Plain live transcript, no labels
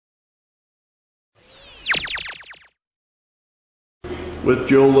with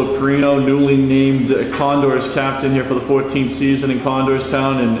Joe Loprieno, newly named Condors captain here for the 14th season in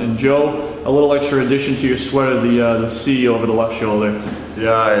Condorstown. And Joe, a little extra addition to your sweater, the C over the left shoulder.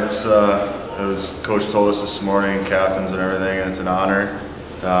 Yeah, it was Coach told us this morning, captains and everything, and it's an honor.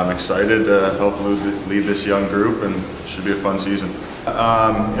 I'm excited to help lead this young group, and it should be a fun season.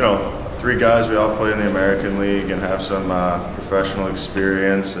 You know, 3 guys, we all play in the American League and have some professional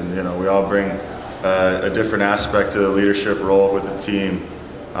experience, and you know, we all bring a different aspect to the leadership role with the team.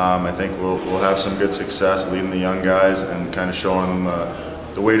 I think we'll have some good success leading the young guys and kind of showing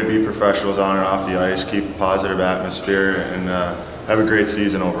them the way to be professionals on and off the ice, keep a positive atmosphere, and have a great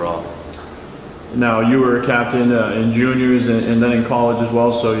season overall. Now, you were a captain in juniors and then in college as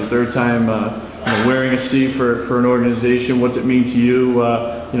well, so your 3rd time wearing a C for an organization. What's it mean to you,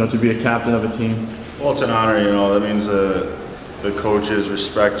 to be a captain of a team? Well, it's an honor. You know, that means the coaches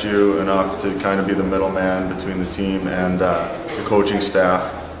respect you enough to kind of be the middleman between the team and the coaching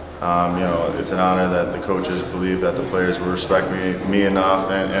staff. You know, it's an honor that the coaches believe that the players will respect me enough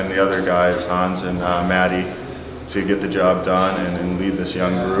and the other guys, Hans and Maddie, to get the job done and lead this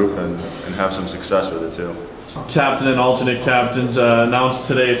young group and have some success with it too. Captain and alternate captains announced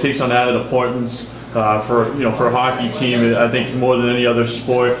today. It takes on added importance for a hockey team. I think more than any other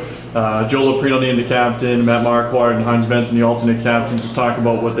sport. Joe Loprieno named the captain, Matt Marquardt and Heinz Benson the alternate captain. Just talk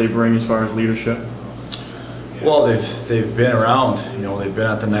about what they bring as far as leadership. Well, they've been around. You know, they've been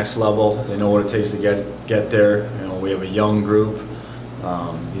at the next level. They know what it takes to get there. You know, we have a young group.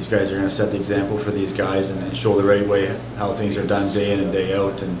 These guys are going to set the example for these guys and show the right way how things are done day in and day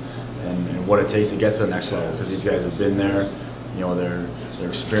out, and what it takes to get to the next level. Because these guys have been there. You know, they're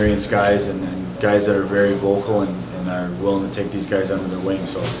experienced guys and guys that are very vocal and are willing to take these guys under their wing.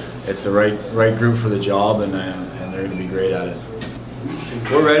 So it's the right group for the job, and they're going to be great at it.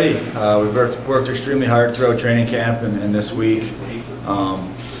 We're ready. We've worked extremely hard throughout training camp and this week.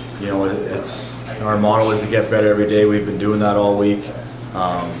 You know, our motto is to get better every day. We've been doing that all week.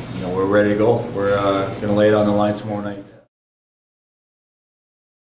 You know, we're ready to go. We're going to lay it on the line tomorrow night.